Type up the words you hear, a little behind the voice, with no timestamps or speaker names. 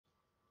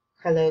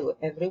Hello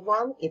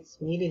everyone,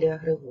 it's me, Лілія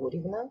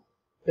Григорівна.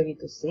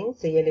 Привіт усім,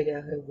 це я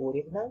Лілія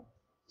Григорівна.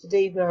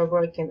 Today we are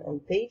working on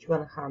page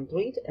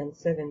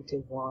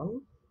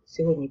 171.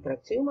 Сьогодні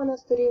працюємо на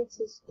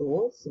сторінці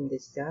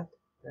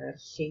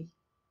 171.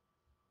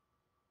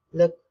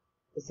 Look,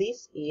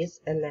 this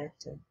is a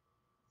letter.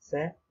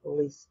 Це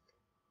лист.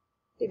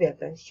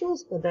 Ребята, з чого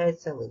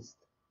складається лист?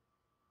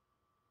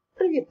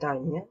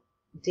 Привітання,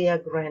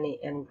 dear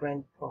Granny and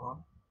Grandpa.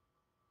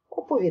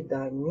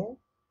 Оповідання.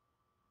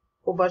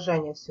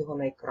 Побажання всього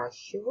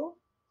найкращого.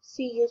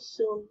 See you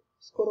soon.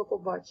 Скоро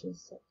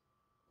побачимося.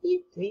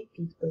 І твій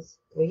підпис,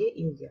 твоє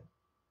ім'я.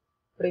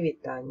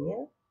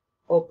 Привітання,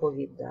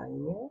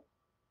 оповідання,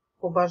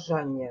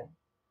 побажання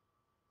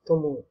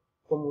тому,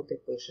 кому ти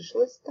пишеш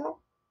листа,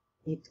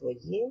 і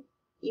твоє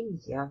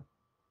ім'я.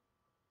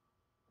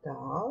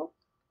 Так.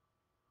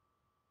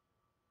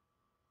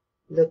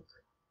 Look.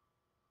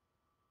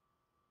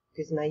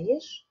 Ти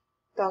знаєш?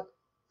 Так,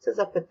 це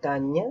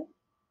запитання,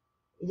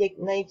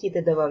 на які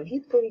ти давав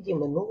відповіді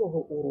минулого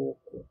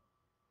уроку.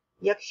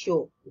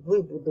 Якщо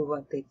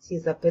вибудувати ці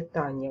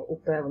запитання у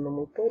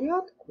певному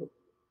порядку,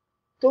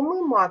 то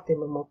ми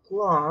матимемо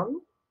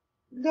план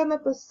для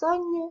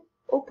написання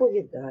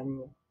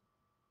оповідання.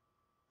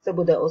 Це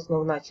буде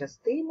основна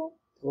частина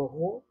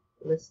твого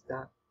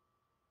листа.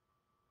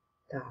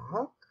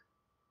 Так.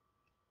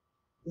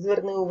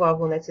 Зверни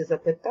увагу на ці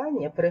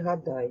запитання,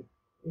 пригадай,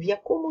 в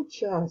якому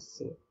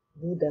часі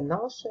буде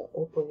наше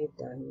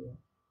оповідання.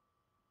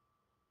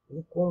 В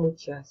якому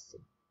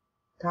часі?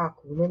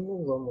 Так, в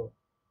минулому.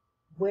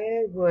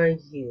 Where were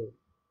you?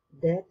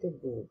 Де ти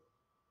був?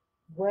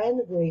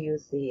 When were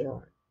you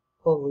there?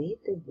 Коли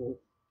ти був?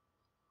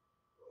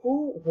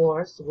 Who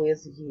was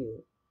with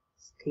you?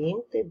 З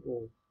ким ти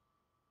був?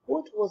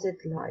 What was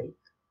it like?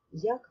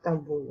 Як там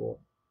було?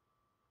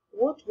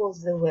 What was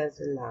the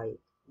weather like?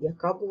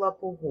 Яка була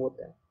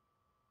погода?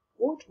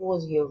 What was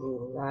your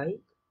room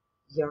like?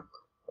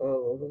 Як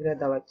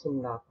виглядала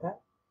кімната?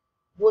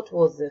 What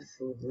was the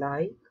food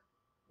like?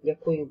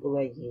 Якою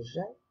була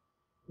їжа?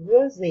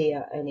 Were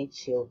there any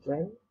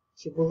children?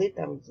 Чи були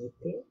там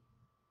діти?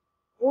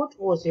 What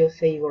was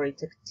your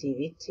favorite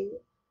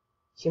activity?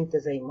 Чим ти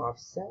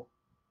займався?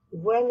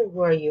 When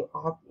were you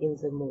up in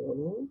the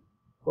morning?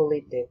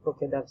 Коли ти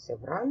прокидався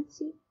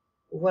вранці?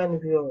 When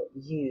were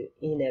you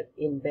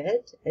in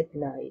bed at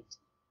night?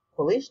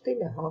 Коли ж ти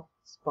лягав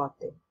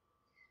спати?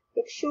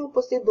 Якщо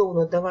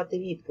послідовно давати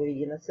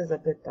відповіді на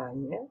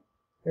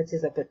ці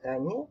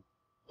запитання,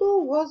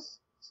 то у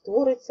вас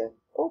створиться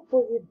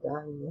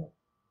оповідання.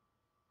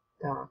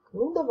 Так,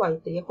 ну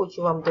давайте, я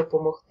хочу вам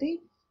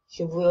допомогти,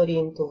 щоб ви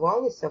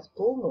орієнтувалися в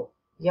тому,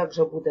 як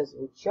же буде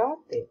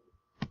звучати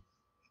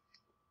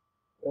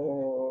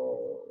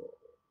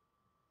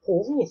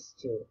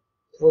повністю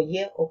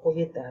твоє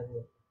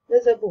оповідання. Не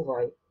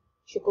забувай,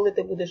 що коли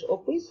ти будеш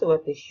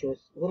описувати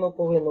щось, воно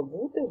повинно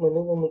бути в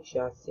минулому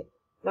часі.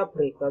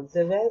 Наприклад,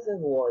 the weather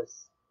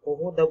was,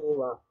 погода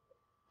була.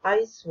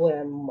 I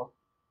swam,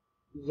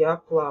 я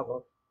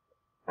плавав.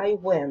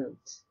 I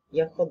went,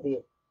 я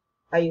ходив.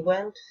 I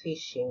went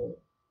fishing,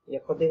 я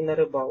ходив на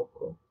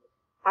рибалку.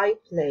 I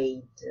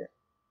played,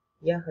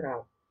 я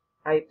грав.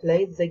 I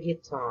played the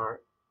guitar.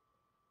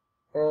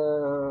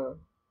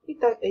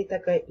 І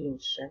таке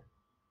інше.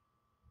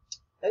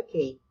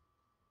 Окей.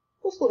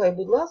 Послухай,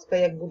 будь ласка,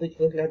 як будуть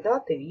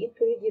виглядати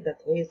відповіді на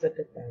твої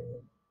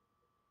запитання.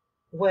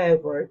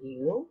 Where were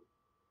you?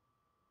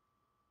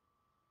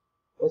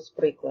 Ось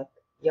приклад,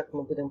 як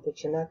ми будемо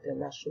починати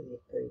нашу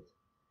відповідь.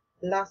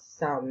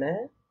 Last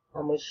summer,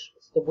 а ми ж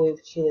з тобою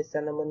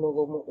вчилися на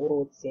минулому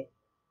уроці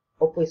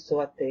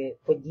описувати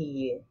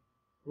події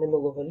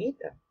минулого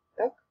літа,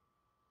 так?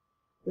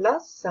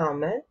 Last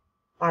summer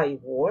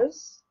I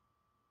was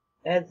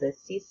at the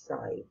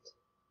seaside.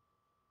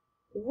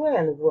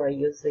 When were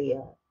you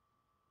there?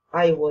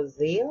 I was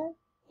there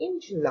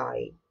in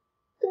July.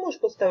 Ти можеш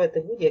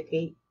поставити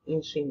будь-який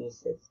інший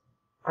місяць.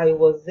 I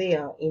was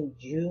there in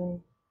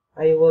June.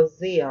 I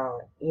was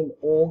there in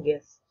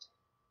August.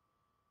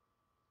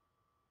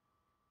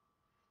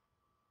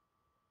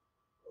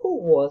 Who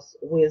was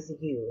with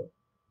you?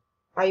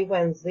 I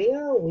went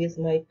there with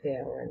my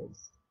parents.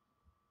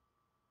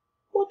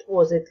 What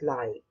was it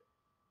like?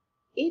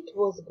 It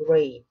was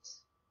great.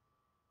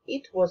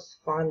 It was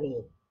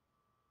funny.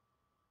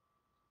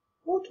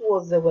 What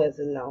was the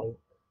weather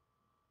like?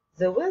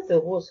 The weather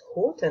was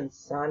hot and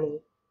sunny.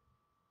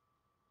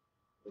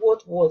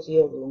 What was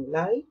your room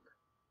like?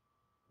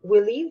 We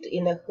lived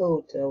in a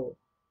hotel,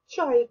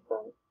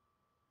 Chayka.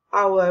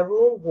 Our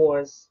room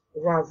was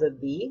rather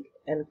big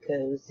and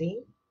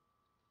cozy.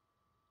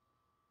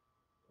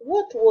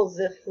 What was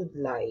the food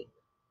like?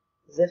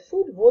 The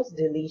food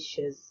was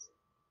delicious.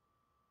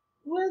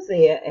 Were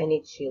there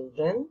any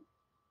children?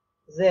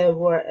 There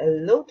were a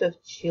lot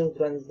of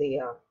children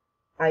there.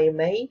 I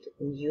made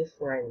new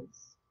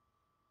friends.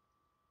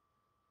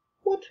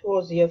 What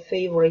was your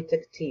favorite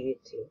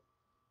activity?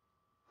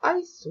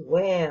 I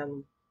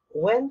swam,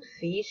 went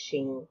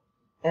fishing,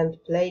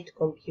 and played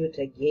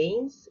computer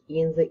games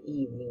in the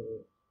evening.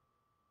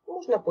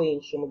 Можна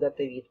по-іншому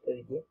дати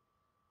відповіді.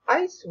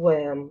 I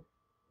swam,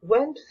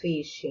 went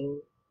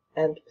fishing,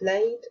 and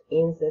played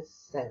in the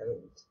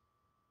sand.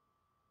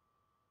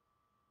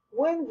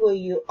 When were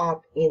you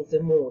up in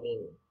the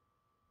morning?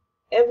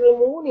 Every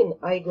morning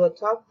I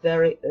got up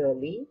very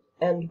early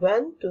and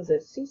went to the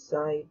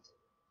seaside.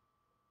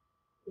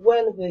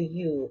 When were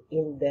you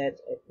in bed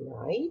at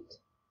night?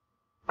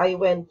 I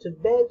went to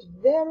bed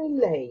very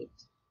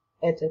late,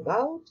 at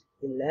about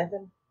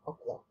 11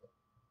 o'clock.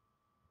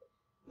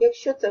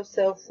 Якщо це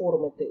все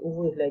оформити у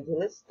вигляді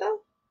листа,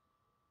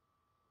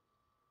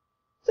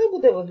 це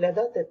буде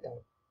виглядати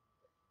так.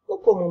 Ну,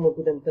 кому ми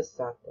будемо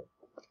писати?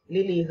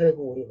 Лілії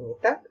Григорівні,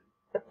 так?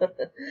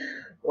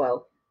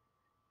 Вау.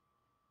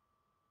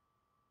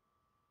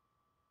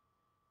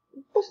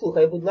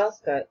 Послухай, будь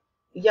ласка,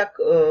 як,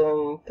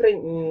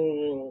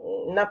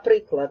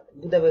 наприклад,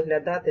 буде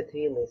виглядати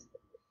твій лист.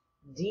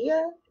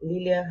 Dear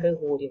Лілія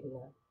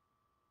Григорівна,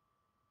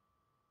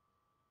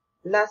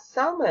 Last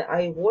summer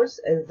I was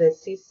at the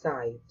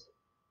seaside.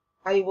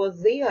 I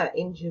was there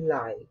in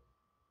July.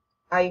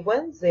 I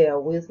went there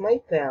with my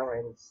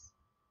parents.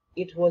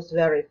 It was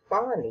very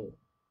funny.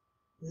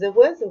 The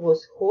weather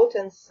was hot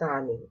and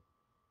sunny.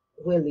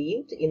 We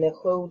lived in a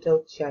hotel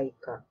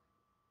Chaika.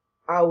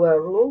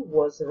 Our room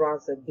was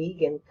rather big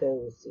and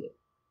cozy.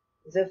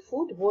 The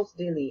food was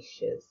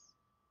delicious.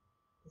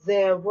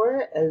 There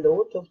were a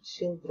lot of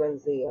children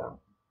there.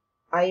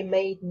 I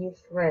made new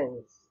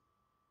friends.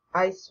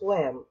 I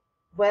swam,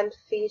 went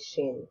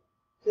fishing,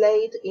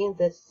 played in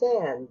the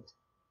sand,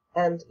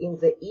 and in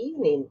the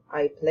evening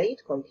I played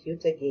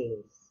computer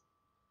games.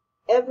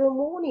 Every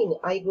morning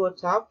I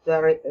got up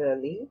very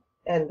early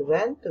and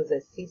went to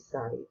the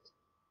seaside.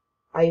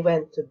 I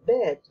went to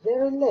bed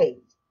very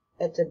late,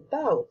 at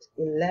about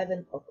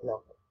 11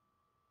 o'clock.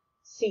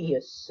 See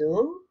you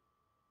soon.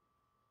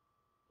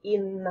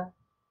 Інна.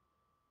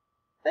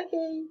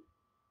 Окей.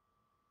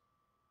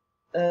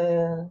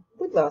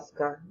 Будь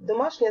ласка,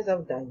 домашнє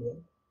завдання.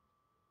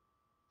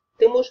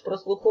 Ти можеш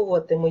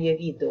прослуховувати моє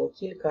відео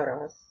кілька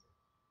разів,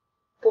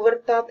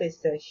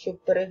 повертатися, щоб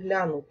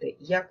переглянути,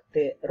 як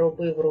ти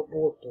робив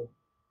роботу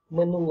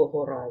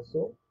минулого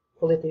разу,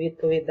 коли ти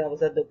відповідав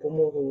за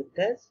допомогою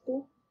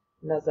тесту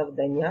на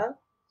завдання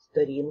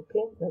сторінки,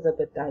 на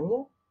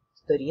запитання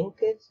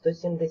сторінки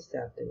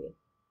 170.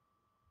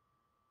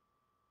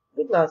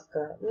 Будь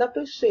ласка,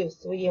 напиши в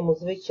своєму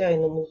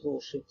звичайному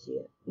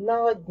зошиті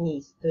на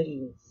одній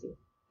сторінці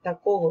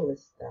такого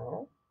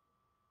листа,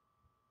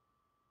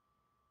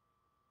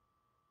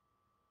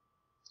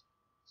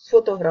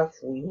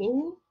 сфотографуй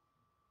мені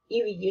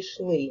і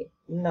відійшли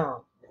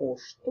на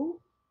пошту,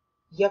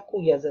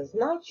 яку я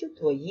зазначу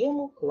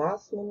твоєму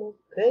класному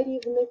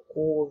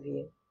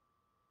керівникові.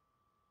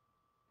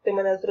 Ти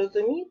мене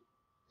зрозумів?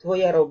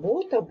 Твоя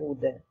робота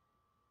буде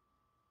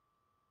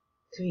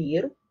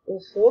твір у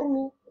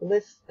формі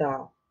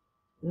листа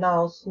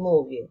на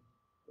основі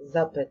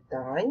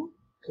запитань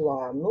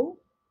плану,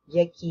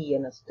 які є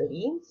на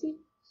сторінці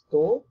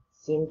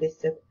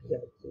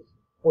 175.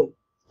 Ой,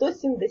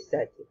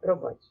 170,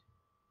 пробач.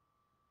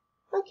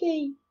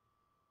 Окей.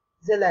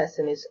 The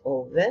lesson is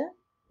over.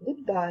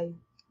 Goodbye.